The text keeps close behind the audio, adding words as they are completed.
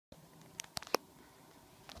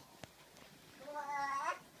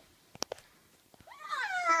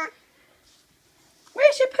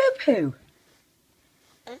poo-poo?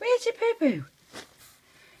 Where's your poo-poo?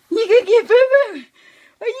 You gonna get poo-poo?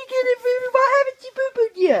 Are you getting poo-poo? Why haven't you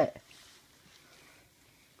poo-pooed yet?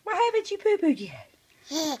 Why haven't you poo-pooed yet?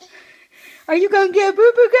 Are you gonna get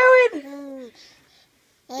poo-poo going?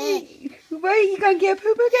 Where are you gonna get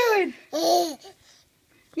poo-poo going?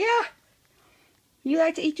 Yeah? You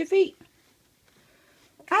like to eat your feet?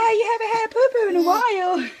 Ah, you haven't had poo-poo in a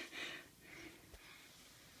while.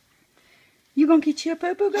 You gonna get your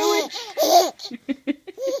poo-poo going?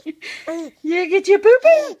 You gonna get your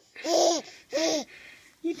poo-poo?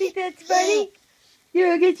 You think that's funny? You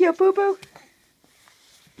gonna get your poo-poo?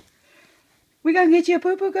 We gonna get your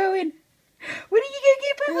poo-poo going? When are you gonna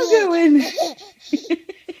get poo-poo going?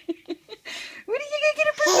 When are you gonna get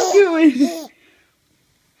a poo-poo going?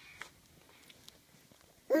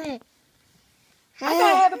 I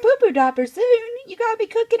gotta have a poo-poo diaper soon. You gotta be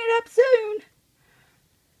cooking it up soon.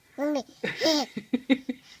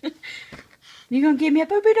 You gonna give me a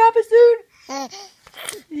poo-poo diaper soon?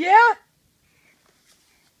 Yeah?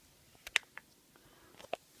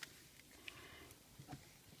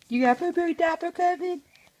 You got a poo-poo diaper coming?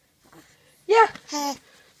 Yeah?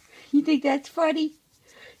 You think that's funny?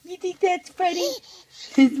 You think that's funny?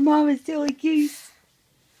 His mom is still a goose.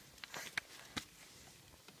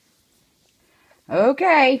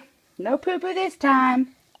 Okay. No poo-poo this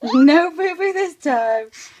time. No poo-poo this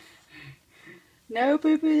time. No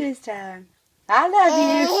poo-poo this time. I love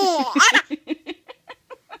you.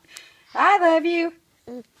 I love you.